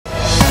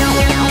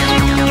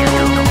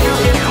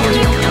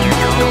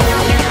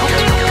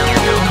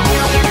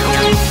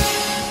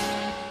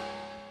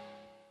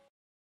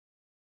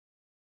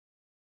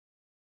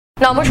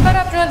নমস্কার,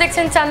 আপনারা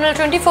দেখছেন চ্যানেল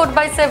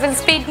 24/7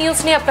 স্পিড নিউজ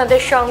নিয়ে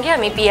আপনাদের সঙ্গে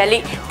আমি পিয়ালি।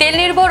 তেল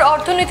নির্ভর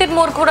অর্থনীতির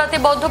মোড় ঘোরাতে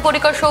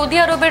বদ্ধপরিকর সৌদি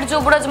আরবের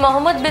যুবরাজ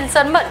মোহাম্মদ বিন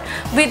সালমান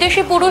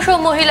বিদেশি পুরুষ ও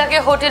মহিলাকে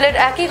হোটেলের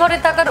একই ঘরে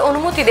থাকার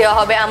অনুমতি দেওয়া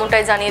হবে,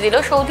 এমনটাই জানিয়ে দিল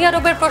সৌদি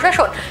আরবের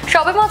প্রশাসন।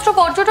 সবেমাত্র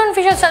পর্যটন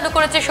ভিসা চালু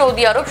করেছে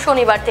সৌদি আরব।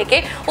 শনিবার থেকে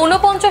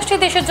 49টি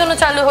দেশের জন্য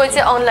চালু হয়েছে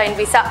অনলাইন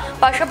ভিসা।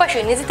 পাশাপাশি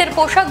নিজেদের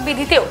পোশাক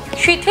বিধিতেও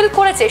শিথিল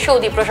করেছে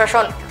সৌদি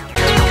প্রশাসন।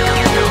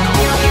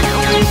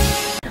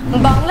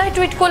 বাংলায়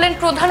টুইট করলেন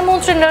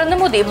প্রধানমন্ত্রী নরেন্দ্র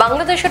মোদী।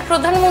 বাংলাদেশের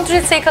প্রধানমন্ত্রী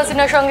শেখ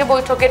হাসিনার সঙ্গে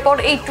বৈঠকের পর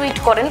এই টুইট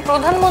করেন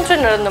প্রধানমন্ত্রী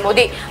নরেন্দ্র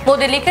মোদী।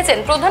 মোদী লিখেছেন,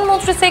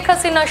 প্রধানমন্ত্রী শেখ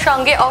হাসিনার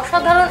সঙ্গে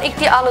অসাধারণ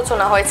একটি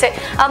আলোচনা হয়েছে।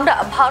 আমরা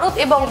ভারত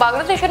এবং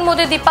বাংলাদেশের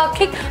মধ্যে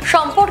দ্বিপাক্ষিক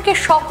সম্পর্কের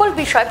সকল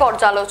বিষয়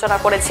পর্যালোচনা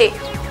করেছি।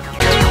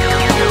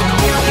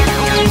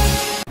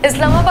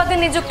 ইসলামাবাদে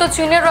নিযুক্ত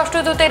চীনের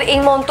রাষ্ট্রদূতের এই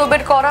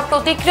মন্তব্যের কড়া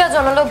প্রতিক্রিয়া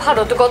জানালো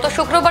ভারত। গত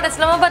শুক্রবার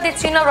ইসলামাবাদে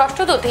চীনা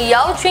রাষ্ট্রদূত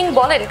ইয়াও চিং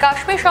বলেন,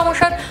 কাশ্মীর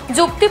সমস্যার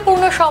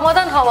যুক্তিপূর্ণ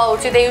সমাধান হওয়া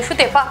উচিত। এই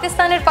ইস্যুতে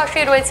পাকিস্তানের পাশে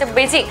রয়েছে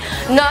বেজিং।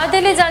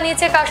 নয়াদিল্লি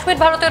জানিয়েছে,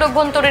 কাশ্মীর ভারতের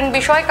অভ্যন্তরীণ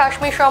বিষয়।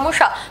 কাশ্মীর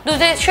সমস্যা দুই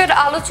দেশের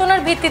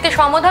আলোচনার ভিত্তিতে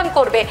সমাধান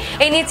করবে।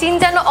 এ নিয়ে চীন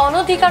যেন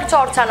অনধিকার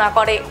চর্চা না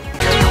করে।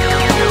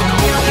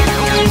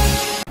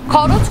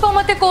 খরচ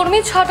কমাতে কর্মী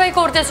ছাঁটাই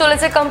করতে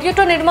চলেছে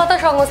কম্পিউটার নির্মাতা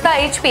সংস্থা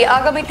HP।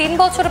 আগামী 3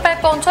 বছর প্রায়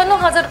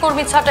 55,000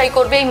 কর্মী ছাঁটাই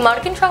করবে এই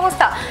মার্কিন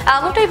সংস্থা,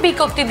 এমনটাই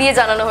বিজ্ঞপ্তি দিয়ে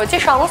জানানো হয়েছে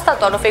সংস্থার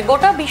তরফে।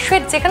 গোটা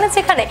বিশ্বের যেখানে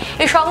যেখানে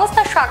এই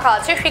সংস্থার শাখা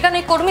আছে সেখানে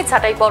কর্মী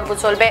ছাঁটাই পর্ব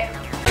চলবে।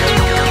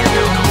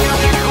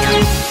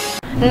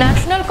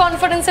 ন্যাশনাল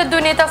কনফারেন্সের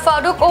দুই নেতা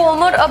ফারুক ও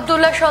ওমর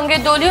আব্দুল্লাহর সঙ্গে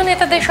দলীয়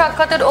নেতাদের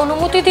সাক্ষাতের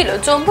অনুমতি দিল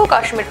জম্মু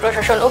কাশ্মীর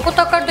প্রশাসন।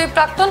 উপত্যকার দুই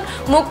প্রাক্তন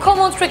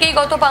মুখ্যমন্ত্রীকে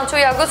গত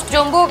 5ই আগস্ট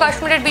জম্মু ও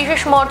কাশ্মীরের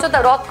বিশেষ মর্যাদা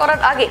রদ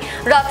করার আগে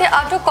রাতে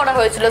আটক করা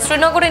হয়েছিল।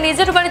 শ্রীনগরে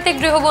নিজের বাড়িতে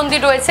গৃহবন্দী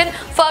রয়েছেন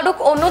ফারুক।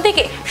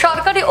 অন্যদিকে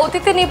সরকারি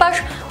অতিথি নিবাস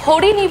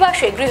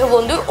হরিনিবাসে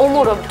গৃহবন্দী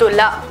ওমর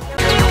আব্দুল্লাহ।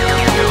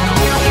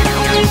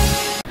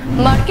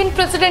 মার্কিন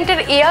প্রেসিডেন্টের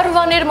এয়ার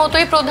ওয়ানের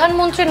মতোই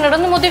প্রধানমন্ত্রী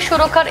নরেন্দ্র মোদীর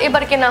সুরক্ষার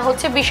এবার কেনা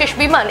হচ্ছে বিশেষ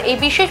বিমান। এই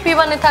বিশেষ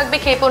বিমানে থাকবে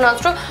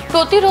ক্ষেপণাস্ত্র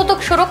প্রতিরোধক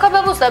সুরক্ষা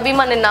ব্যবস্থা।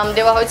 বিমানের নাম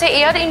দেওয়া হয়েছে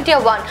এয়ার ইন্ডিয়া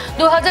ওয়ান।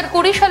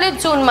 2020 সালের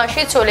জুন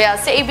মাসে চলে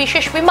আসে এই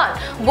বিশেষ বিমান।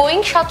 বোয়িং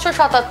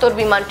 777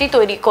 বিমানটি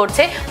তৈরি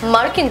করছে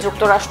মার্কিন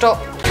যুক্তরাষ্ট্র।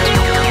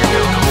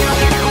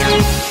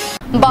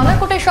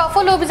 বালাকোটে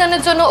সফল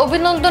অভিযানের জন্য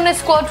অভিনন্দনের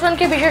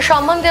স্কোয়াড্রনকে বিশেষ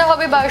সম্মান দেওয়া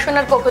হবে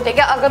বায়ুসেনার পক্ষ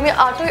থেকে। আগামী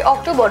 8ই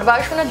অক্টোবর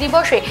বায়ুসেনা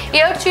দিবসে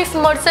air chief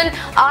marshal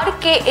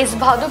RKS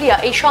Bhadauria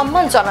এই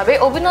সম্মান জানাবে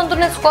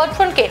অভিনন্দনের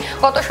স্কোয়াড্রনকে।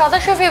 গত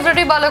 27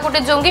 ফেব্রুয়ারি বালাকোটে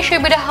জঙ্গি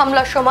শিবিরে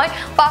হামলার সময়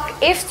পাক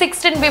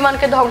F-16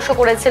 বিমানকে ধ্বংস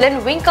করেছিলেন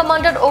উইং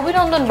কমান্ডার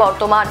অভিনন্দন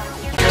বর্তমান।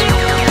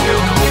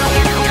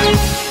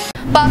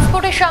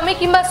 পাসপোর্টে স্বামী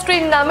কিংবা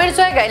স্ত্রীর নামের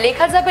জায়গায়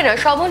লেখা যাবে না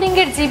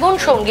সমলিঙ্গের জীবন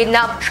সঙ্গীর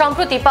নাম।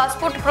 সম্প্রতি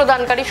পাসপোর্ট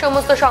প্রদানকারী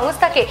সমস্ত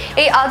সংস্থাকে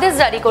এই আদেশ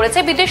জারি করেছে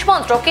বিদেশ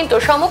মন্ত্রক। কিন্তু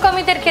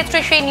সমকামীদের ক্ষেত্রে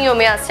সেই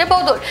নিয়মে আসছে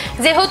বদল।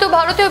 যেহেতু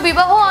ভারতীয়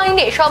বিবাহ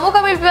আইনে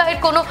সমকামী বিবাহের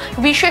কোনো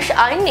বিশেষ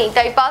আইন নেই,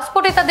 তাই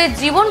পাসপোর্টে তাদের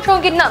জীবন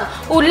সঙ্গীর নাম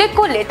উল্লেখ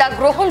করলে তা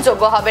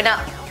গ্রহণযোগ্য হবে না।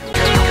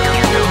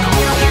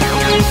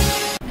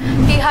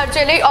 তিহার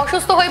জেলে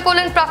অসুস্থ হয়ে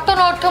পড়লেন প্রাক্তন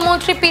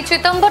অর্থমন্ত্রী পি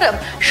চিদম্বরম।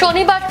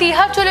 শনিবার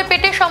তিহার জেলে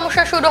পেটের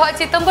সমস্যা শুরু হয়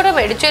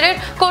চিদম্বরমের। জেলের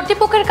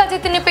কর্তৃপক্ষের কাছে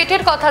তিনি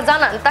পেটের কথা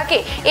জানান। তাকে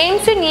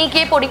এইমসে নিয়ে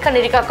গিয়ে পরীক্ষা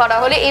নিরীক্ষা করা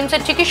হলে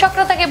এইমসের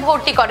চিকিৎসকরা তাকে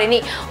ভর্তি করেনি।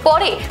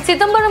 পরে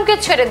চিদম্বরমকে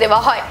ছেড়ে দেওয়া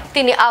হয়।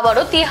 তিনি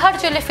আবারও তিহার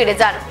জেলে ফিরে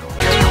যান।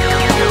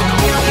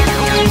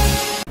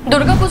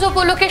 দুর্গাপুজো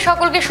উপলক্ষে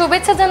সকলকে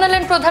শুভেচ্ছা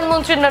জানালেন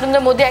প্রধানমন্ত্রী নরেন্দ্র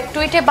মোদী। এক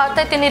টুইটে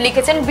বার্তায় তিনি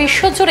লিখেছেন,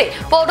 বিশ্বজুড়ে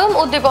পরম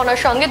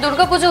উদ্দীপনার সঙ্গে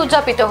দুর্গাপুজো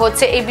উদযাপিত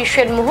হচ্ছে। এই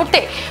বিশ্বের মুহূর্তে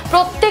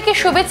প্রত্যেকে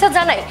শুভেচ্ছা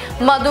জানাই।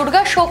 মা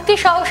দুর্গা শক্তি,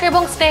 সাহস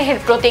এবং স্নেহের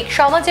প্রতীক।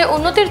 সমাজে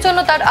উন্নতির জন্য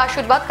তার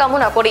আশীর্বাদ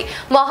কামনা করি।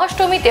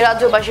 মহাষ্টমীতে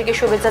রাজ্যবাসীকে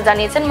শুভেচ্ছা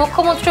জানিয়েছেন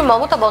মুখ্যমন্ত্রী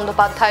মমতা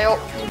বন্দ্যোপাধ্যায়ও।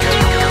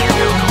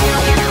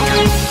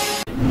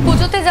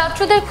 পুজোতে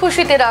যাত্রীদের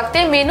খুশিতে রাখতে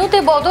মেনুতে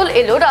বদল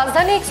এলো।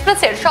 রাজধানী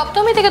এক্সপ্রেসের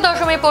সপ্তমী থেকে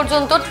দশমী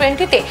পর্যন্ত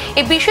ট্রেনটিতে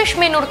এই বিশেষ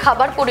মেনুর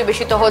খাবার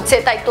পরিবেশিত হচ্ছে,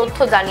 তাই তথ্য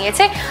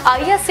জানিয়েছে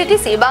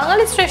IRCTC।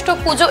 বাঙালির শ্রেষ্ঠ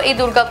পুজো এই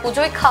দুর্গা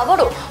পুজোয়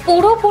খাবারও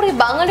পুরোপুরি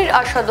বাঙালির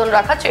আস্বাদন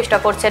রাখার চেষ্টা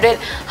করছে রেল।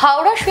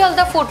 হাওড়া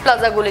শিয়ালদা ফুড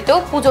প্লাজাগুলিতেও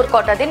পুজোর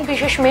কটা দিন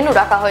বিশেষ মেনু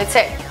রাখা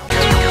হয়েছে।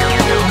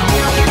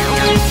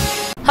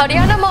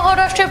 হরিয়ানা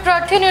মহারাষ্ট্রের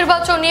প্রার্থী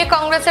নির্বাচন নিয়ে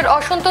কংগ্রেসের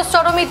অসন্তোষ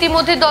চরম।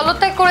 ইতিমধ্যে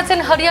দলত্যাগ করেছেন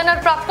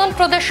হরিয়ানার প্রাক্তন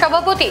প্রদেশ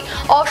সভাপতি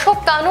অশোক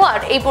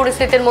তানোয়ার। এই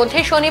পরিস্থিতির মধ্যে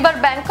শনিবার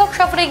ব্যাংকক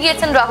সফরে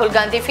গিয়েছেন রাহুল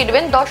গান্ধী।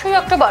 ফিরবেন 10ই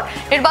অক্টোবর।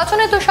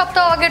 নির্বাচনের 2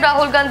 সপ্তাহ আগে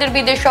রাহুল গান্ধীর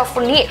বিদেশ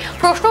সফর নিয়ে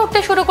প্রশ্ন উঠতে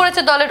শুরু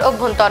করেছে দলের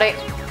অভ্যন্তরে।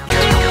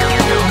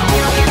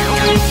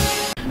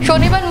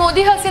 শনিবার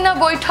মোদী হাসিনা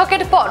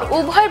বৈঠকের পর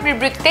উভয়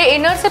বিবৃতিতে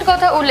এনআরসির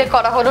কথা উল্লেখ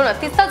করা হলো না।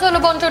 তিস্তা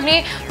জলবন্টন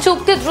নিয়ে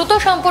চুক্তি দ্রুত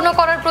সম্পন্ন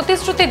করার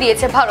প্রতিশ্রুতি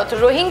দিয়েছে ভারত।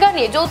 রোহিঙ্গা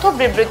নিয়ে যৌথ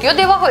বিবৃতিও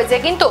দেওয়া হয়েছে,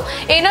 কিন্তু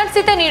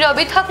এনআরসিতে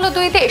নীরবই থাকলো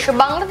দুই দেশ।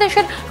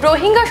 বাংলাদেশের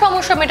রোহিঙ্গা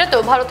সমস্যা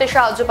মেটাতেও ভারতের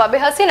সাহায্য পাবে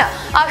হাসিনা,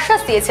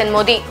 আশ্বাস দিয়েছেন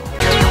মোদী।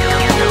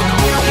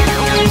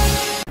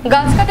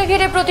 গাছ কাটা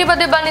ঘিরে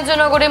প্রতিবাদে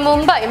বাণিজ্যনগরে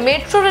মুম্বাই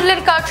মেট্রো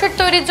রেলের কাঠশেড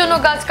তৈরির জন্য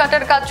গাছ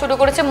কাটার কাজ শুরু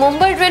করেছে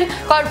মুম্বাই রেল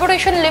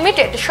কর্পোরেশন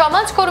লিমিটেড।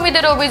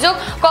 সমাজকর্মীদের অভিযোগ,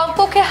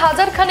 কমপক্ষে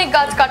 1000 খানেক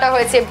গাছ কাটা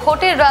হয়েছে।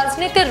 ভোটের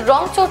রাজনীতির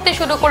রং চড়তে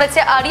শুরু করেছে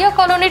আরিয়া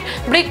কলোনির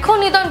বৃক্ষ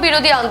নিধন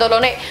বিরোধী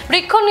আন্দোলনে।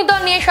 বৃক্ষ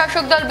নিধন নিয়ে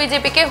শাসক দল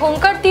বিজেপিকে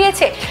হুঙ্কার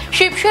দিয়েছে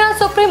শিবসেনা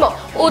সুপ্রিমো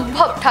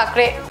উদ্ধব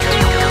ঠাকরে।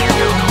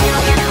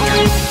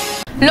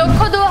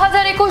 লক্ষ্য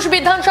 2021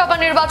 বিধানসভা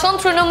নির্বাচন,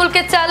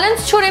 তৃণমূলকে চ্যালেঞ্জ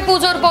ছুড়ে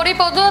পুজোর পরই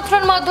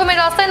পদযাত্রার মাধ্যমে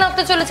রাস্তায়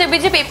নামতে চলেছে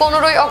বিজেপি।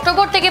 15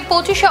 অক্টোবর থেকে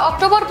 25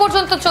 অক্টোবর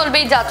পর্যন্ত চলবে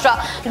এই যাত্রা।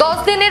 10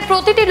 দিনের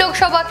প্রতিটি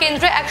লোকসভা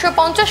কেন্দ্রে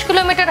 150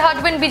 কিলোমিটার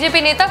হাঁটবেন বিজেপি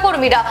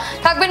নেতাকর্মীরা।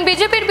 থাকবেন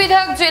বিজেপির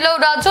বিধায়ক, জেলা ও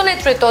রাজ্য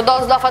নেতৃত্ব।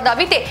 10 দফা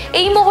দাবিতে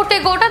এই মুহূর্তে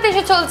গোটা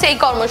দেশে চলছে এই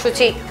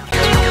কর্মসূচি।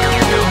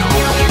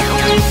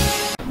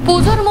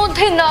 পুজোর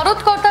মধ্যে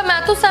নারদকর্তা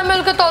ম্যাথু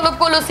স্যামুয়েলকে তলব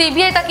করল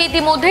সিবিআই। তাকে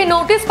ইতিমধ্যেই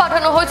নোটিশ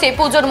পাঠানো হয়েছে।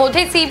 পুজোর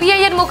মধ্যে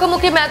সিবিআই এর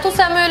মুখোমুখি ম্যাথু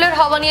স্যামুয়েলের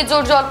হওয়া নিয়ে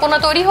জোর জল্পনা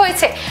তৈরি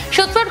হয়েছে।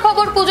 সূত্রের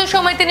খবর, পুজোর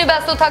সময় তিনি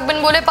ব্যস্ত থাকবেন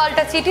বলে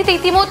পাল্টা চিঠিতে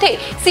ইতিমধ্যে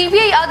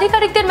সিবিআই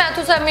আধিকারিকদের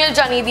ম্যাথু স্যামুয়েল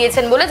জানিয়ে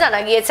দিয়েছেন বলে জানা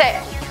গিয়েছে।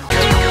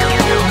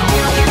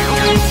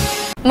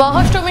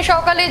 মহাষ্টমী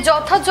সকালে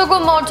যথাযোগ্য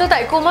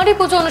মর্যাদায় কুমারী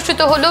পুজো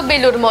অনুষ্ঠিত হলো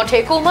বেলুর মঠে।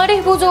 কুমারী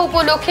পুজো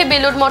উপলক্ষে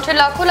বেলুর মঠে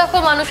লাখো লাখো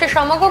মানুষের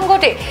সমাগম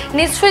ঘটে।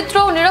 নিশ্চিদ্র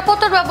ও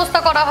নিরাপত্তার ব্যবস্থা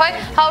করা হয়।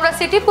 হাওড়া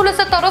সিটি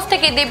পুলিশের তরফ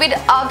থেকে দেবীর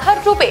আধার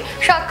রূপে,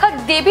 সাক্ষাৎ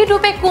দেবীর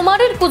রূপে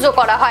কুমারীর পুজো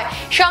করা হয়।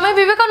 স্বামী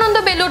বিবেকানন্দ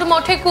বেলুর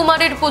মঠে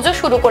কুমারীর পুজো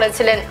শুরু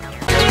করেছিলেন।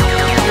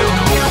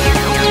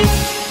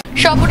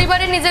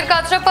 সপরিবারে নিজের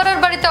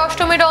কাঁচরাপাড়ার বাড়িতে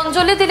অষ্টমীর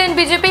অঞ্জলি দিলেন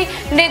বিজেপি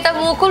নেতা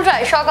মুকুল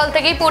রায়। সকাল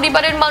থেকেই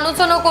পরিবারের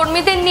মানুষজন ও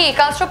কর্মীদের নিয়ে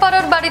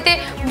কাঁচরাপাড়ার বাড়িতে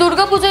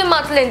দুর্গাপুজোয়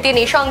মাতলেন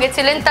তিনি। সঙ্গে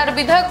ছিলেন তার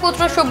বিধায়ক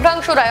পুত্র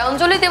শুভ্রাংশু রায়।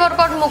 অঞ্জলি দেওয়ার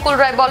পর মুকুল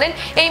রায় বলেন,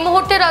 এই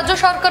মুহূর্তে রাজ্য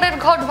সরকারের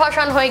ঘট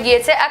ভাসান হয়ে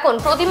গিয়েছে, এখন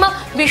প্রতিমা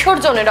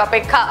বিসর্জনের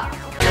অপেক্ষা।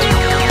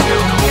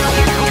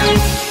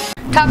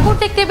 ঠাকুর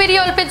দেখতে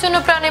বেরিয়ে অল্পের জন্য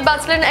প্রাণে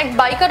বাঁচলেন এক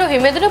বাইক আরোহী।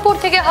 মেদিনীপুর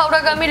থেকে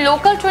হাওড়াগামী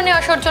লোকাল ট্রেনে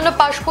আসার জন্য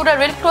পাশকুড়া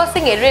রেল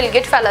ক্রসিং এ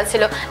রেলগেট ফেলা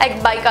ছিল। এক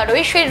বাইক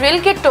আরোহী সেই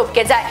রেলগেট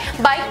টপকে যায়।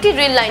 বাইকটি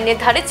রেল লাইনের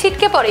ধারে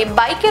ছিটকে পড়ে।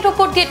 বাইকের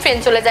ওপর দিয়ে ট্রেন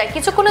চলে যায়।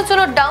 কিছুক্ষণের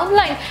জন্য ডাউন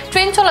লাইন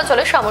ট্রেন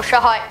চলাচলে সমস্যা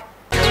হয়।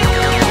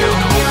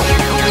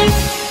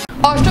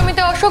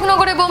 অষ্টমীতে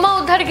অশোকনগরে বোমা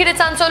উদ্ধার ঘিরে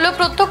চাঞ্চল্য।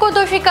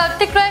 প্রত্যক্ষদর্শী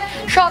কার্তিক রায়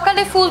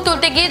সকালে ফুল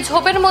তুলতে গিয়ে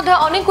ঝোপের মধ্যে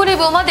অনেকগুলি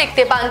বোমা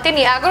দেখতে পান।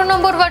 তিনি 11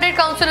 নম্বর ওয়ার্ডের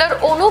কাউন্সিলর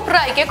অনুপ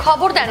রায়কে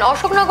খবর দেন।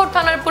 অশোকনগর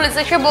থানার পুলিশ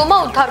এসে বোমা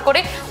উদ্ধার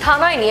করে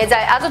থানায় নিয়ে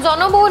যায়। এত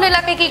জনবহুল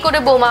এলাকায় কি করে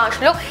বোমা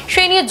আসলো,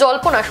 সেই নিয়ে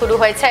জল্পনা শুরু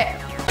হয়েছে।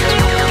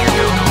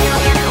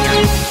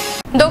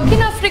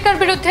 দক্ষিণ আফ্রিকার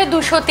বিরুদ্ধে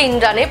 203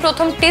 রানে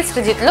প্রথম টেস্ট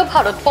জিতল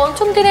ভারত।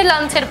 পঞ্চম দিনে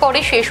লাঞ্চের পরে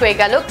শেষ হয়ে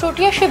গেল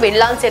প্রোটিয়া শিবির।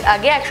 লাঞ্চের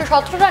আগে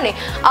 117 রানে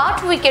 8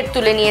 উইকেট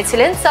তুলে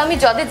নিয়েছিলেন সামি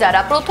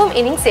জাদেজারা। প্রথম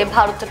ইনিংসে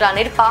ভারত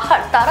রানের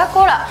পাহাড় তাড়া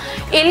করা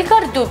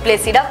এলকার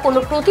ডুপ্লেসিরা কোনো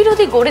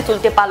প্রতিরোধী গড়ে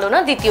তুলতে পারল না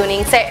দ্বিতীয়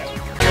ইনিংসে।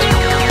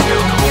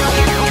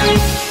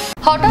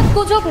 হঠাৎ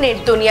গুজব নেট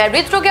দুনিয়ার।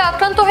 হৃদরোগে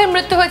আক্রান্ত হয়ে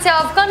মৃত্যু হয়েছে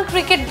আফগান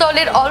ক্রিকেট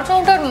দলের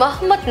অলরাউন্ডার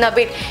মোহাম্মদ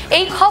নবির।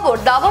 এই খবর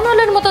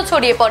দাবানলের মতো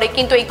ছড়িয়ে পড়ে,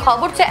 কিন্তু এই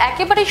খবর যে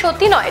একেবারেই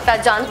সত্যি নয় তা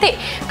জানতে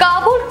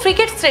কাবুল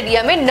ক্রিকেট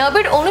স্টেডিয়ামে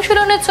নবির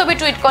অনুশীলনের ছবি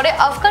টুইট করে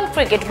Afghan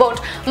cricket board.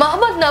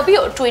 Mohammad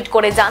নবিও tweet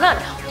করে জানান,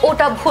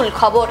 ওটা ভুল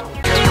খবর।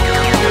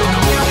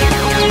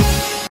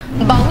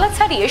 বাংলা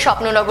ছাড়িয়ে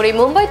স্বপ্ননগরী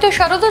মুম্বাইতে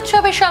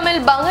শারদোৎসবে সামিল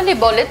বাঙালি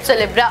বলের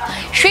সেলেবরা।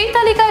 সেই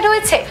তালিকায়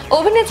রয়েছে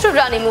অভিনেত্রী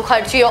রানী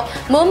মুখার্জিও।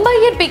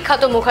 মুম্বাইয়ের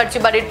বিখ্যাত মুখার্জি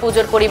বাড়ির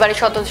পুজোর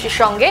পরিবারের সদস্যের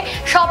সঙ্গে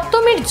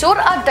সপ্তমীর জোর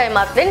আড্ডায়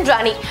মাতলেন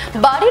রানী।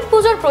 বাড়ির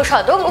পুজোর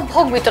প্রসাদও ও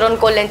ভোগ বিতরণ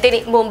করলেন তিনি।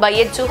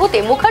 মুম্বাইয়ের জুহুতে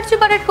মুখার্জি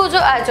বাড়ির পুজো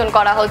আয়োজন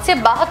করা হচ্ছে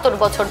 72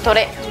 বছর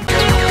ধরে।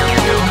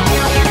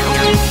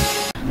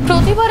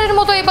 প্রতিবারের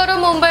মতো এবারও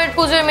মুম্বাইয়ের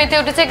পুজোয় মেতে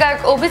উঠেছে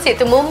গায়ক অভিজিৎ।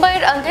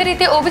 মুম্বাইয়ের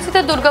আন্ধেরিতে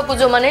অভিজিতের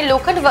দুর্গাপুজো মানে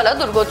লোখণ্ডওয়ালা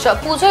দুর্গোৎসব।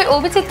 পুজোয়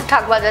অভিজিৎ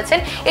ঢাক বাজাচ্ছেন।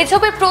 এই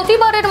ছবি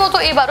প্রতিবারের মতো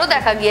এবারও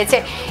দেখা গিয়েছে।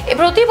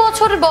 প্রতি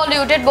বছর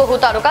বলিউডের বহু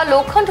তারকা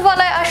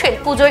লোখণ্ডওয়ালায় আসেন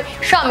পুজোয়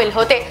সামিল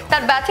হতে।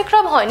 তার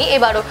ব্যতিক্রম হয়নি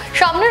এবারও।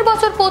 সামনের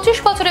বছর 25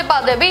 বছরে পা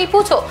দেবে এই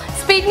পুজো।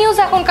 স্পিড নিউজ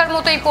এখনকার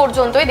মতো এই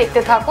পর্যন্তই।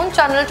 দেখতে থাকুন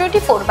চ্যানেল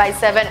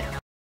 24/7।